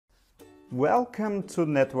Welcome to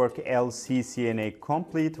NetworkL CCNA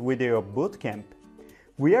Complete Video Bootcamp.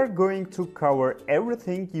 We are going to cover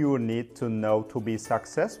everything you need to know to be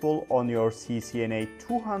successful on your CCNA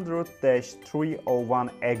 200-301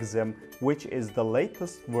 exam, which is the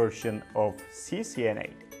latest version of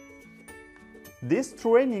CCNA. This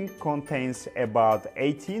training contains about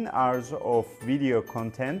 18 hours of video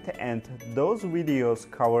content, and those videos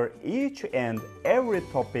cover each and every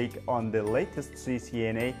topic on the latest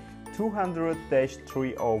CCNA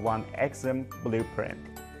 200-301 exam blueprint.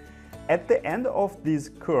 At the end of this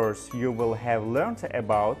course, you will have learned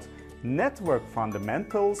about network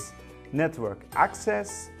fundamentals, network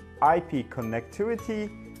access, IP connectivity,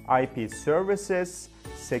 IP services,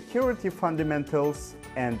 security fundamentals,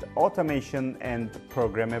 and automation and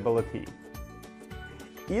programmability.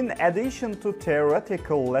 In addition to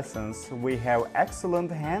theoretical lessons, we have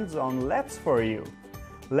excellent hands-on labs for you.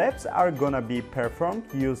 Labs are gonna be performed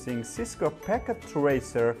using Cisco Packet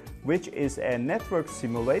Tracer, which is a network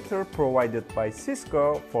simulator provided by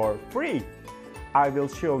Cisco for free. I will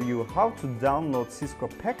show you how to download Cisco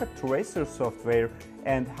Packet Tracer software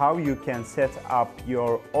and how you can set up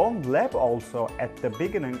your own lab also at the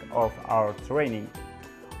beginning of our training.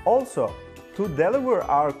 Also, to deliver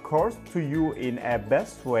our course to you in a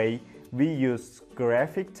best way, we use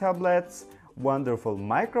graphic tablets, wonderful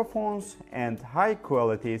microphones, and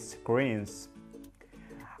high-quality screens.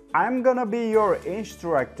 I'm gonna be your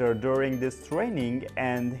instructor during this training,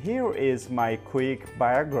 and here is my quick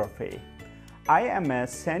biography. I am a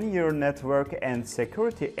senior network and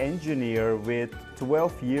security engineer with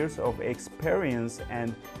 12 years of experience,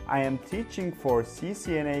 and I am teaching for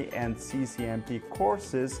CCNA and CCNP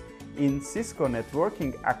courses in Cisco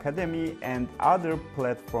Networking Academy and other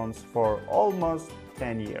platforms for almost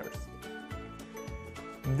 10 years.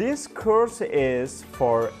 This course is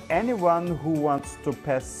for anyone who wants to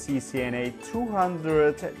pass CCNA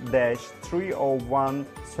 200-301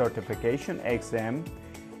 certification exam,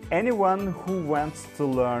 anyone who wants to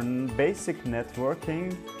learn basic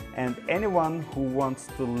networking, and anyone who wants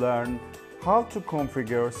to learn how to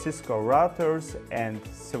configure Cisco routers and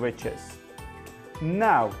switches.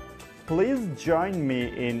 Now, please join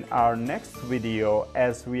me in our next video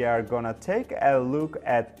as we are gonna take a look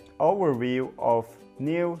at overview of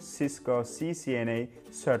new Cisco CCNA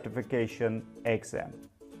certification exam.